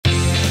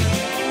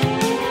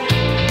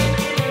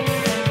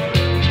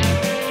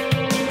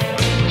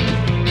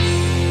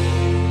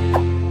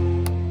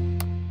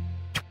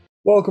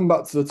Welcome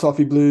back to the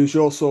Toffee Blues,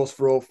 your source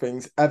for all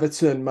things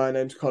Everton. My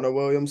name's Connor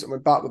Williams, and we're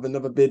back with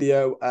another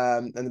video.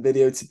 And the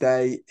video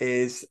today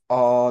is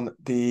on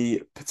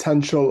the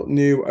potential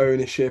new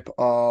ownership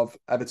of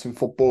Everton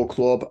Football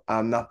Club,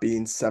 and that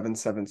being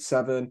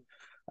 777.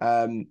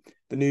 Um,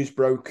 the news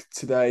broke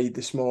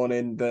this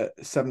morning, that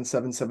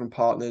 777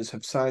 partners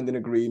have signed an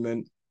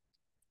agreement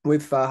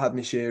with Farhad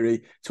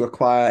Moshiri to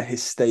acquire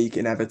his stake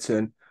in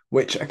Everton,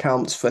 which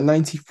accounts for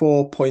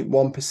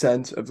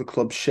 94.1% of the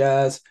club's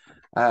shares.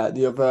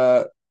 The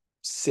other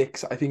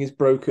six, I think, is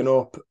broken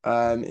up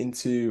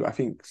into. I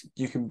think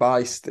you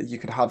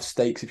could have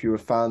stakes if you were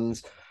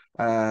fans,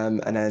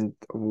 and then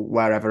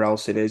wherever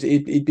else it is,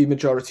 he'd be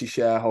majority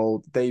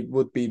shareholder. They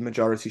would be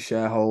majority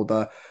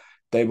shareholder.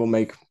 They will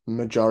make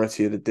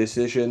majority of the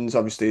decisions.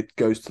 Obviously, it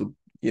goes to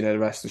the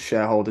rest of the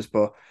shareholders,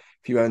 but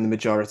if you own the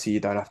majority, you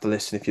don't have to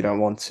listen if you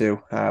don't want to,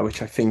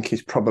 which I think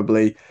is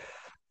probably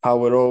how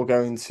we're all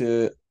going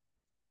to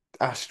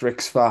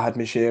asterisk Farhad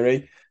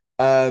Moshiri.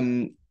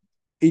 Um,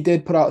 he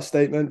did put out a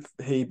statement,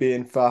 he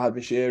being Farhad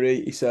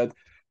Moshiri. He said,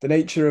 the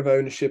nature of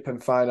ownership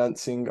and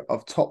financing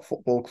of top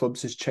football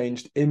clubs has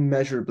changed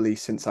immeasurably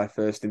since I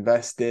first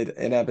invested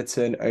in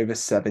Everton over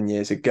 7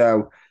 years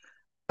ago.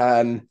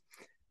 Um,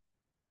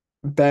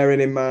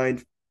 Bearing in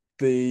mind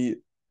the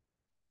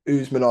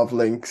Usmanov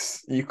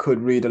links, you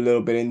could read a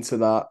little bit into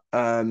that,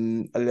 a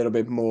little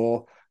bit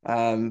more.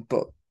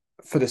 But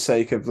for the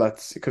sake of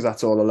because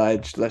that's all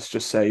alleged, let's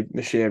just say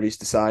Mashiri's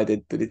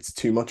decided that it's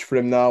too much for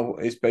him now,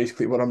 is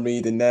basically what I'm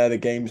reading there. The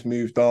game's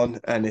moved on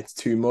and it's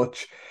too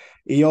much.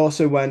 He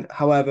also went,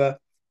 however,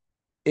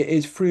 it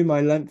is through my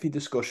lengthy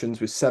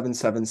discussions with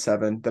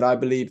 777 that I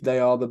believe they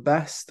are the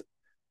best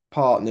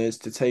partners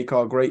to take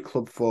our great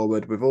club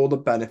forward with all the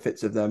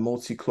benefits of their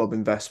multi-club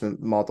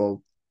investment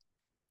model.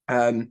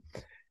 Um,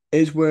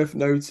 is worth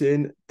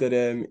noting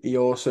that he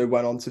also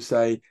went on to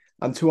say,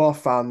 and to our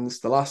fans,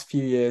 the last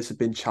few years have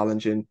been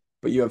challenging,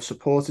 but you have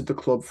supported the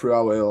club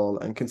throughout it all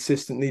and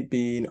consistently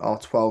been our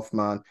 12th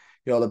man.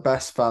 You're the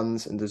best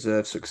fans and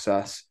deserve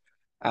success.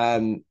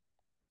 Um,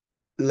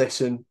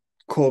 Listen,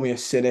 call me a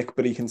cynic,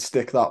 but he can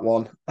stick that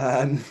one.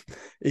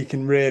 He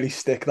can really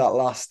stick that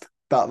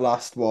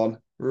last one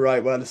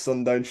right where the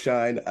sun don't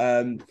shine.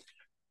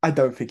 I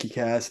don't think he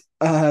cares.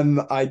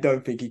 I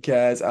don't think he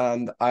cares,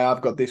 and I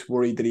have got this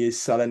worry that he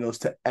is selling us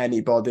to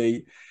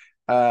anybody,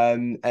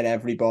 and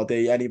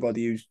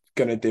anybody who's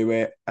gonna do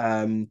it.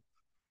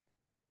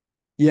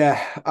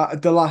 Yeah,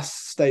 the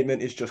last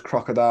statement is just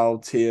crocodile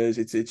tears.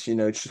 It's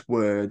just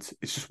words.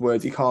 It's just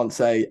words. He can't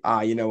say,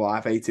 you know what,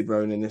 I've hated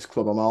Ronan in this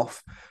club, I'm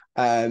off.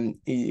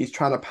 He's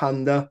trying to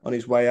pander on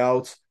his way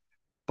out.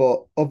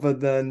 But other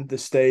than the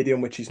stadium,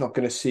 which he's not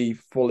going to see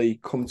fully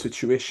come to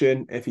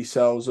fruition if he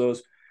sells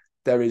us,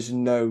 there is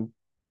no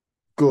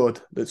good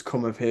that's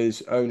come of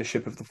his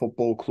ownership of the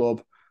football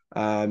club.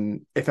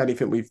 If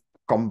anything, we've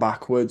gone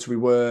backwards. We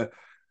were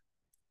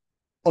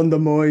under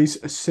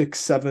Moyes a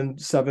sixth,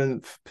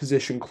 seventh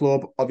position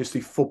club.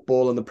 Obviously,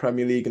 football and the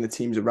Premier League and the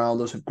teams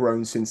around us have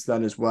grown since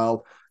then as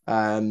well.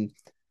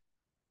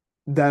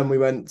 Then we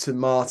went to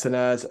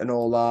Martinez and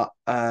all that.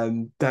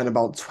 Then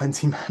about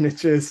 20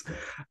 managers,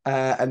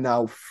 and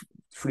now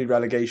three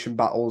relegation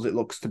battles. It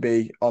looks to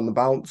be on the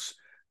bounce.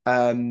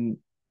 Um,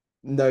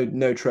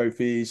 no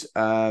trophies.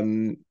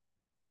 No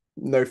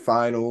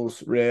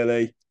finals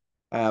really.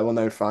 Well,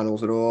 no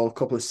finals at all. A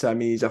couple of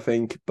semis, I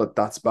think, but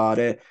that's about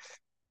it.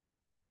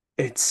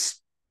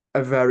 It's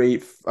a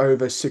very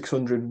over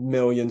 600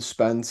 million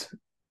spent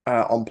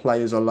on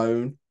players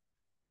alone.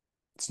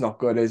 It's not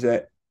good, is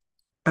it?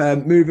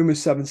 Moving with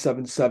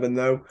 777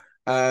 though.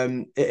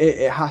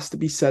 It has to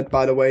be said,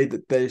 by the way,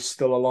 that there's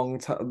still a long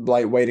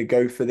way to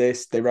go for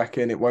this. They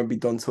reckon it won't be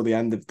done till the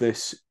end of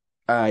this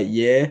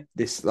year,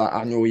 this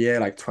annual year,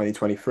 like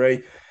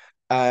 2023.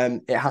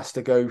 It has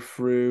to go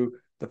through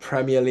the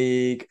Premier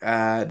League. They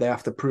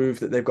have to prove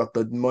that they've got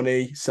the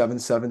money,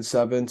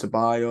 777, to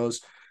buy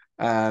us.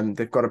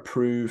 They've got to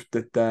prove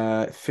that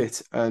they're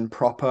fit and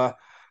proper.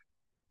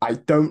 I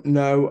don't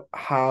know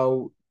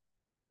how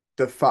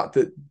the fact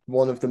that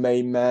one of the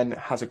main men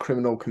has a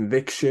criminal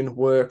conviction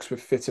works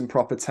with fit and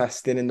proper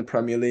testing in the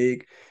Premier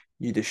League.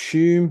 You'd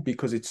assume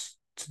because it's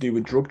to do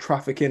with drug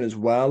trafficking as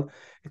well.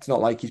 It's not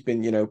like he's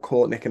been,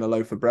 caught nicking a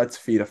loaf of bread to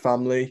feed a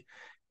family.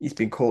 He's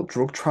been caught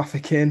drug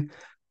trafficking.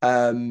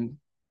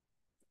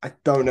 I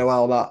don't know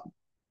how that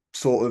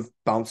sort of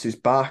bounces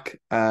back.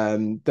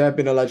 There have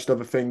been alleged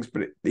other things,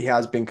 but he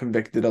has been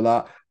convicted of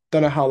that.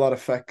 Don't know how that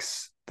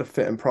affects the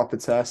fit and proper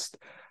test.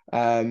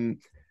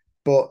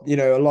 But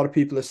a lot of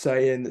people are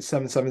saying that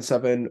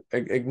 777,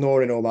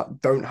 ignoring all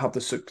that, don't have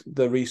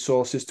the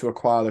resources to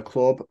acquire the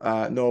club,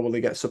 nor will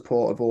they get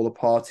support of all the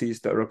parties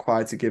that are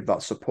required to give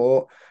that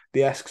support.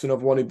 The Esks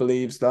another one who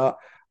believes that.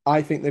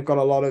 I think they've got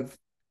a lot of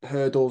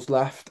hurdles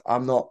left.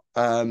 I'm not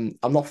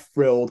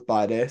thrilled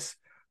by this,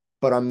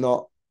 but I'm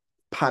not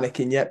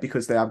panicking yet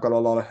because they have got a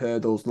lot of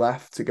hurdles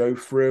left to go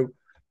through.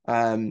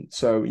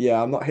 So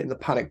yeah, I'm not hitting the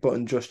panic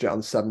button just yet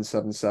on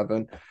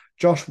 777.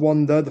 Josh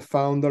Wander, the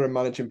founder and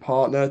managing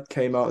partner,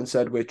 came out and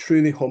said, "We're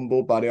truly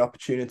humbled by the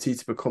opportunity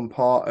to become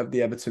part of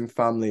the Everton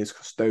family as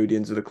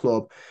custodians of the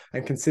club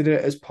and consider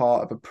it as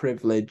part of a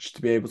privilege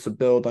to be able to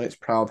build on its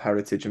proud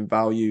heritage and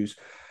values."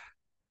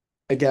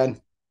 Again,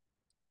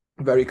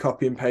 very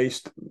copy and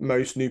paste.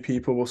 Most new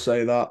people will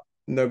say that.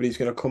 Nobody's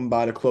going to come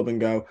by the club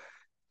and go,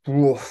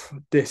 "Woof,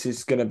 this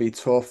is going to be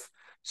tough."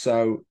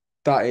 So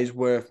that is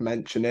worth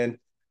mentioning.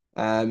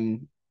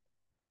 Um,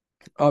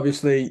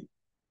 Obviously,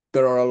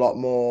 there are a lot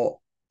more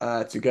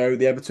to go.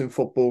 The Everton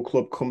Football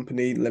Club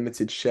Company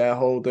limited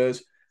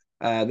shareholders,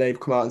 they've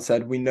come out and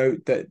said, "We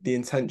note that the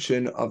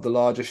intention of the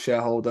largest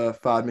shareholder,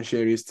 Farhad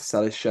Moshiri, is to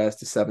sell his shares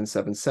to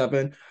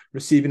 777.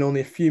 Receiving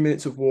only a few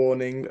minutes of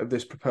warning of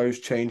this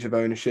proposed change of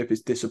ownership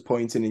is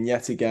disappointing, and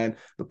yet again,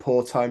 the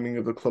poor timing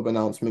of the club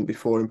announcement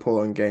before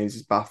important games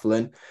is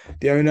baffling.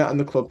 The owner and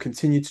the club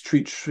continue to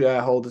treat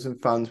shareholders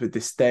and fans with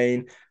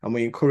disdain, and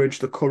we encourage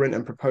the current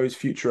and proposed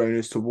future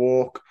owners to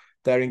walk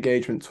their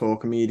engagement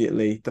talk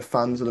immediately. The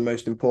fans are the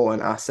most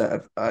important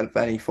asset of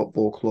any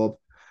football club."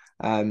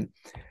 Um,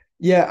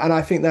 yeah, and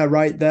I think they're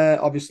right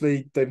there.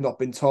 Obviously, they've not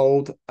been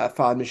told.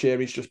 Farhad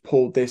Moshiri's just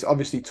pulled this.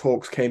 Obviously,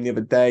 talks came the other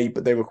day,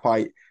 but they were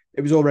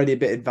it was already a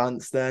bit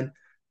advanced then.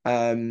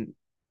 Um,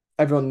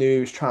 Everyone knew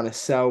he was trying to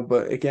sell,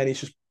 but again,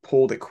 he's just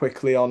pulled it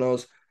quickly on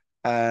us.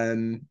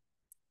 Um,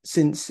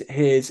 since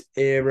his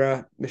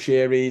era,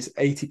 Mashiri's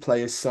 80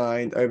 players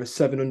signed, over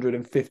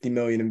 750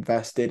 million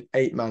invested,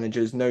 8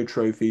 managers, no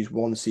trophies,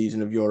 1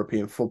 season of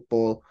European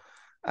football.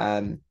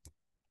 Um,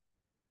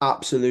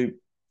 Absolute,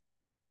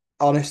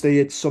 honestly,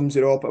 it sums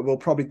it up. We'll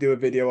probably do a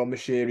video on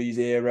Mashiri's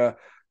era.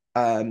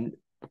 Um,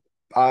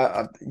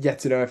 I yet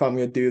to know if I'm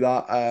going to do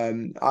that.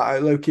 I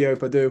low-key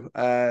hope I do,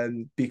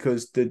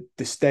 because the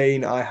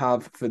disdain I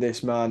have for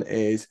this man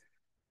is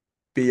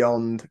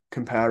beyond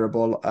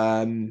comparable.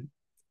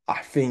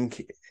 I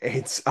think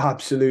it's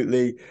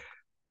absolutely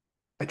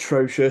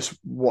atrocious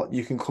what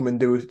you can come and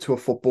do to a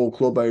football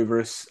club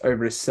over a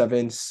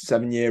 7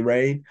 year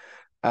reign.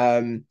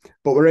 But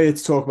we're here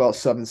to talk about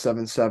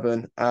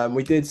 777.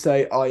 We did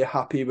say, are you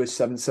happy with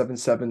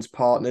 777's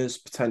partners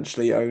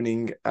potentially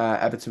owning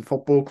Everton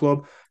Football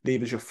Club?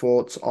 Leave us your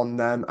thoughts on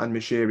them and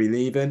Mashiri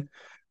leaving.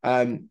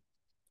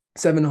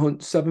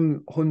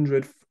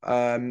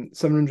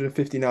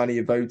 759 of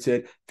you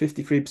voted.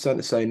 53%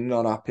 are saying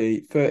not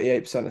happy.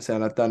 38% are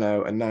saying I don't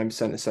know, and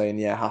 9% are saying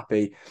yeah,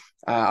 happy.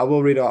 I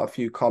will read out a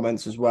few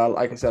comments as well.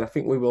 Like I said, I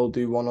think we will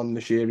do one on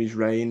Mashiri's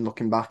reign,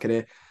 looking back at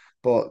it.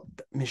 But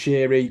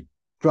Mashiri,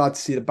 glad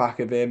to see the back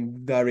of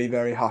him. Very,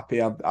 very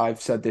happy.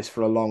 I've said this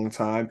for a long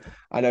time.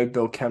 I know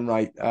Bill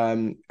Kenwright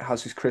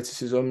has his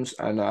criticisms,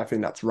 and I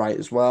think that's right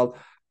as well.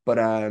 But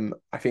I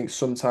think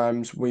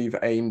sometimes we've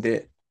aimed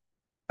it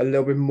a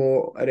little bit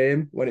more at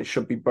him when it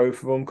should be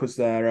both of them because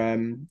they're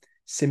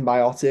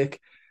symbiotic.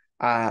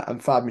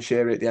 And Fad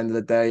Mashiri, at the end of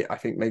the day, I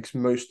think makes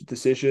most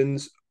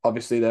decisions.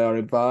 Obviously, they are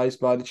advised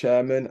by the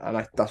chairman,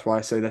 and that's why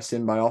I say they're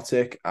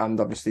symbiotic. And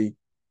obviously,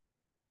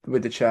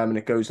 with the chairman,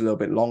 it goes a little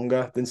bit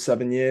longer than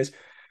 7 years.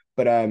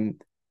 But I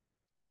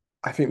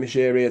think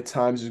Mashiri at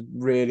times has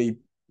really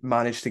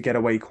managed to get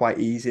away quite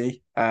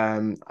easy.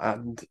 And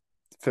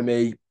for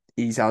me,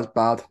 he's as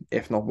bad,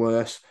 if not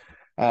worse.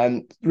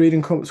 Reading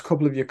a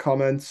couple of your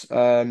comments,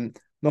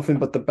 nothing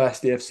but the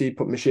best EFC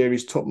put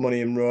Mashiri's took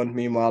money and run.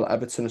 Meanwhile,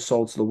 Everton has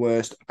sold to the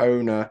worst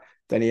owner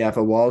than he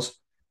ever was.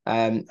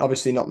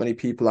 Obviously, not many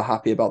people are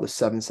happy about the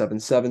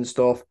 777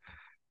 stuff.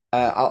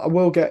 I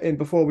will get in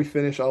before we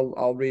finish.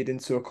 I'll read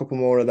into a couple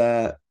more of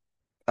their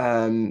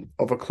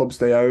other clubs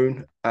they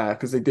own,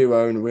 because they do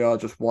own. We are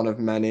just one of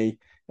many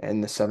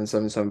in the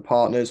 777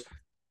 partners.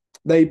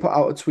 They put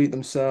out a tweet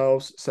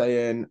themselves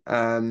saying,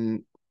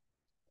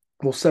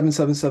 well,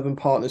 777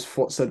 Partners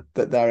Foot said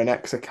that they're an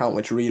X account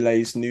which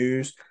relays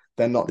news.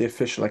 They're not the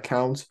official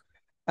account.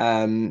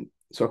 So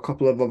a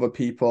couple of other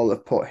people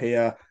have put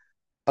here.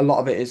 A lot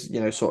of it is,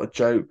 sort of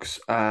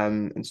jokes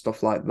and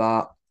stuff like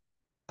that.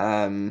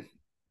 But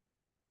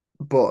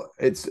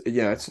it's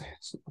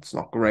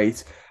not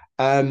great.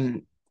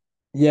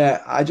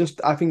 Yeah, I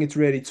think it's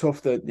really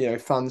tough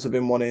that, fans have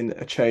been wanting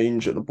a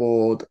change at the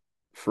board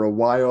for a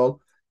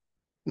while.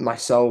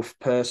 Myself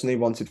personally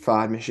wanted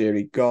Farhad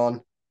Moshiri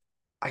gone.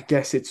 I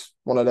guess it's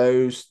one of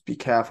those be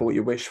careful what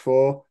you wish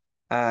for,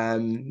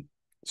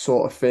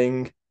 sort of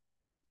thing.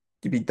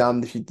 You'd be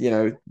damned if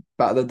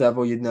better the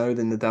devil you know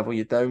than the devil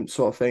you don't,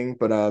 sort of thing.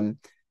 But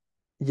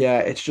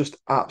yeah, it's just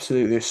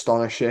absolutely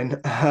astonishing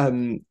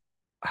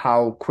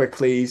how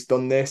quickly he's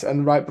done this.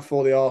 And right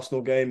before the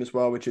Arsenal game as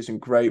well, which isn't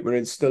great.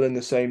 Still in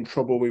the same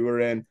trouble we were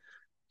in,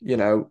 you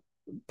know,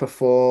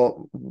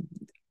 before.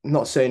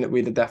 Not saying that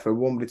we're the defo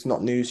one, but it's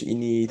not news that you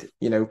need,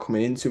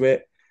 coming into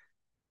it.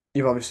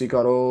 You've obviously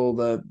got all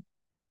the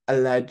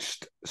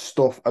alleged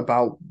stuff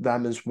about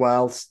them as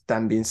well,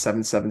 them being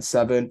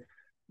 777,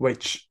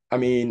 which, I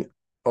mean,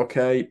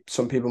 okay,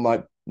 some people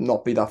might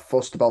not be that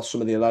fussed about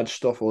some of the alleged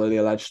stuff, although the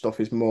alleged stuff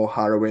is more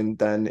harrowing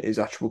than his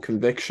actual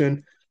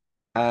conviction.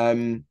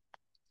 Um,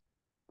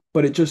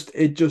 but it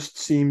just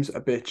seems a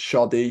bit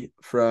shoddy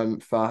from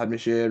Farhad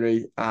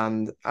Moshiri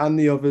and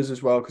the others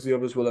as well, because the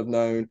others will have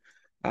known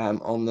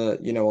on the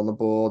on the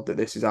board that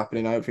this is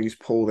happening. I don't think he's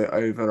pulled it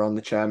over on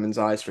the chairman's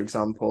eyes, for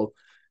example.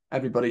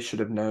 Everybody should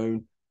have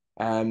known.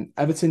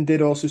 Everton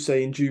did also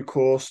say in due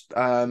course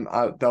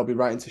they'll be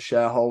writing to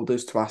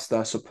shareholders to ask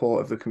their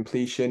support of the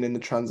completion in the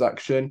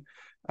transaction,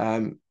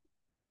 and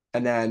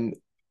then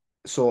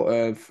sort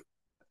of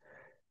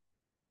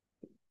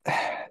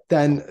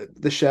then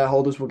the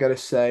shareholders will get a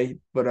say.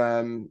 But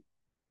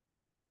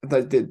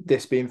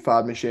this being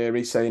Fad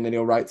Mashiri saying that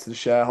he'll write to the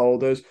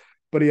shareholders,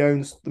 but he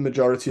owns the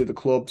majority of the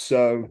club.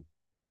 So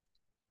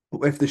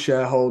if the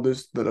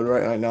shareholders that are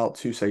writing out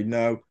to say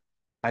no,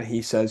 and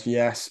he says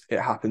yes, it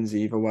happens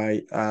either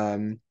way.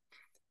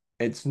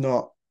 It's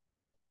not.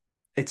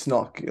 It's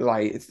not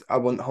like I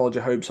wouldn't hold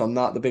your hopes on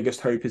that. The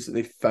biggest hope is that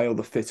they fail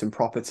the fit and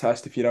proper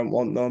test if you don't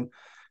want them.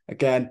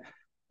 Again,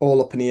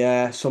 all up in the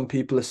air. Some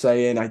people are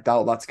saying I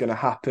doubt that's going to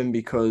happen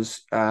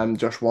because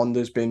Josh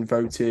Wander's been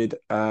voted.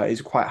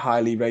 He's quite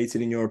highly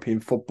rated in European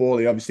football.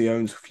 He obviously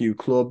owns a few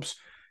clubs.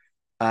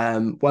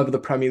 Whether the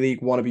Premier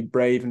League want to be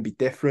brave and be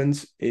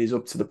different is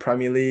up to the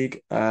Premier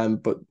League.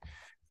 But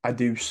I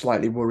do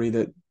slightly worry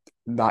that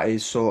that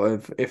is sort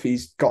of if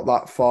he's got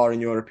that far in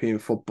European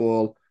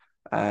football,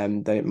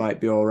 then it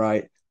might be all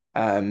right.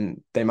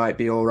 They might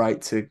be all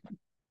right to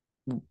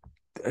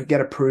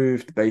get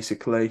approved,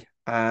 basically.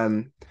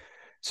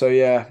 So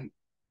yeah,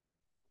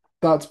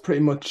 that's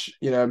pretty much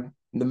the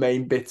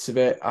main bits of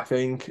it. I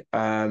think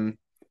there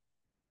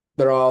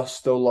are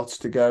still lots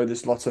to go.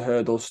 There's lots of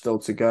hurdles still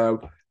to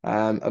go.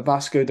 A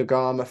Vasco da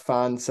Gama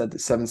fan said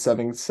that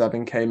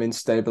 777 came in,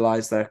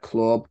 stabilised their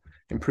club,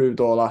 improved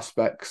all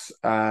aspects,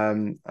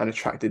 and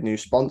attracted new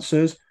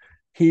sponsors.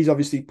 He's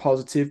obviously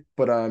positive,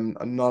 but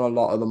not a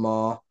lot of them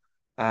are.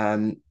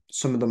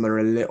 Some of them are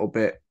a little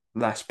bit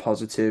less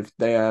positive.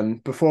 They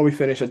before we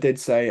finish, I did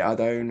say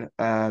I'd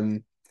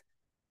own.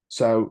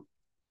 So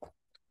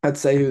I'd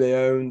say who they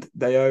owned.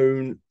 They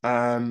own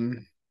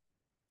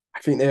I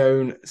think they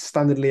own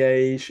Standard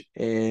Liège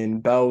in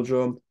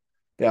Belgium.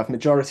 They have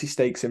majority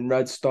stakes in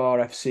Red Star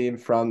FC in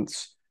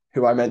France,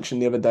 who I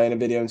mentioned the other day in a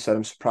video and said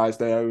I'm surprised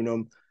they own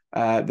them.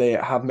 They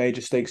have major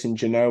stakes in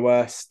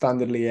Genoa,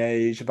 Standard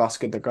Liège,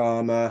 Vasco da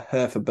Gama,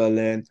 Hertha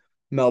Berlin,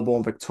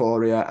 Melbourne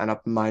Victoria, and a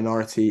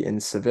minority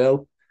in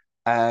Seville.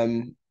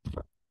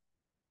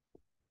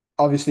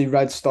 Obviously,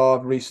 Red Star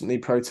have recently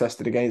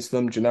protested against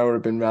them. Genoa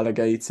have been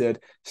relegated.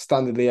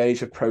 Standard Liège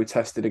have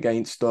protested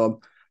against them.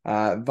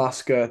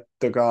 Vasco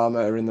da Gama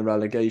are in the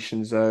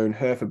relegation zone.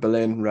 Hertha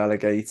Berlin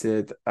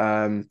relegated.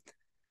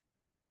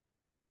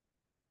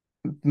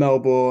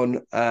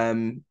 Melbourne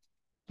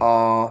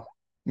are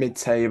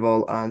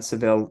mid-table, and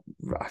Seville,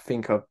 I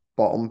think, are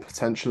bottom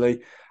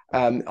potentially.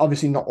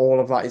 Obviously, not all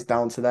of that is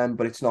down to them,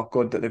 but it's not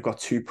good that they've got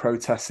two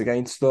protests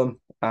against them.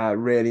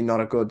 Really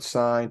not a good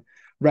sign.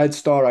 Red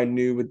Star, I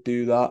knew would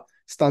do that.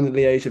 Standard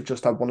Liège have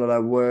just had one of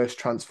their worst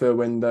transfer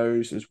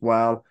windows as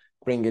well,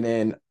 bringing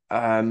in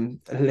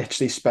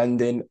literally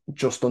spending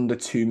just under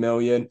 2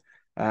 million.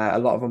 A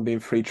lot of them being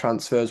free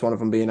transfers, one of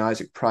them being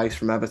Isaac Price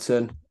from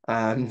Everton.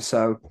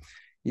 So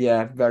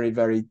yeah, very,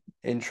 very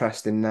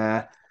interesting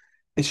there.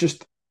 It's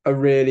just a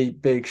really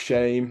big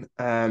shame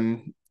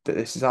that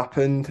this has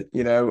happened.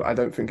 I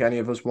don't think any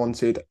of us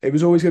wanted. It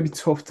was always going to be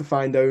tough to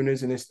find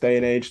owners in this day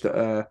and age that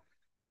are,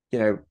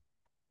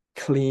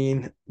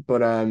 clean.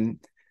 But and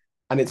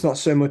it's not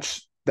so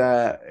much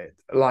that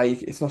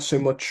it's not so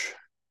much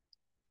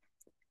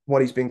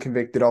what he's been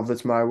convicted of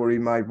that's my worry.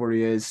 My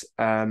worry is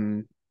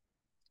that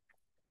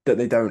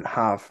they don't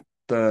have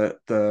the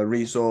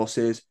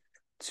resources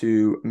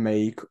to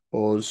make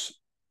us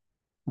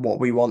what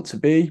we want to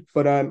be.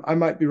 But I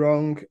might be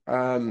wrong.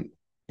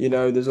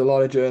 There's a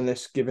lot of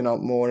journalists giving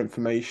out more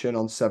information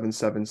on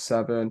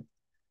 777.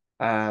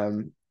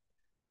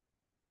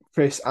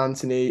 Chris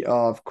Anthony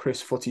of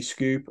Chris Footy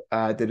Scoop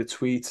did a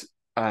tweet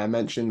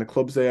mentioning the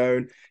clubs they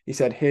own. He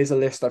said, "Here's a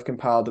list I've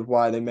compiled of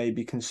why they may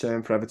be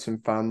concerned for Everton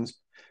fans."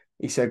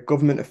 He said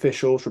government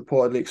officials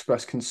reportedly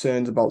expressed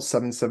concerns about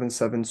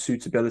 777's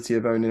suitability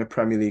of owning a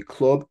Premier League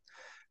club.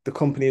 The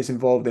company is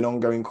involved in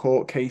ongoing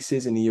court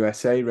cases in the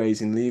USA,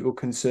 raising legal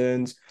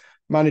concerns.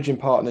 Managing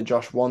partner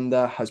Josh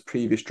Wander has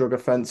previous drug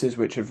offences,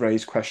 which have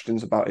raised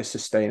questions about his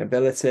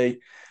sustainability.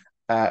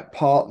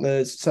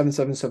 Partners,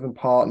 777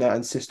 partner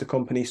and sister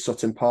company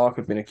Sutton Park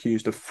have been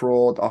accused of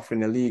fraud,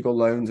 offering illegal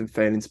loans and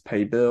failing to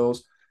pay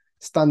bills.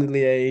 Standard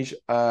Liège,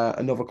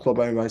 another club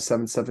owned by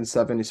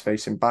 777, is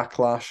facing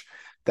backlash.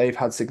 They've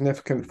had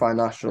significant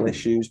financial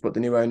issues, but the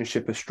new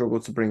ownership has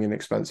struggled to bring in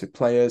expensive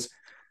players.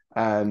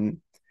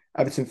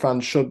 Everton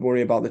fans should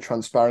worry about the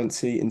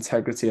transparency,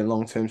 integrity, and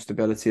long-term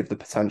stability of the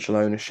potential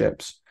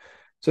ownerships.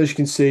 So as you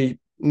can see,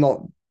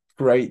 not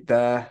great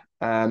there.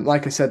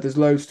 Like I said, there's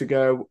loads to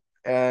go.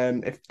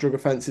 If drug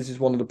offences is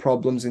one of the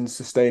problems in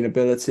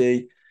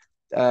sustainability,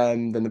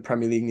 then the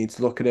Premier League needs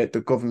to look at it.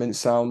 The government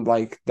sound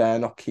like they're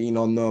not keen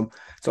on them.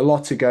 It's a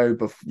lot to go,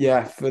 but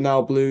yeah, for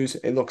now, Blues,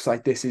 it looks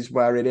like this is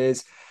where it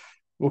is.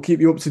 we'll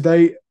keep you up to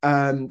date.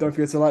 Don't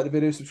forget to like the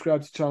video,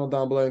 subscribe to the channel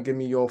down below, and give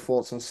me your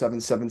thoughts on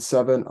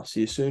 777. I'll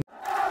see you soon.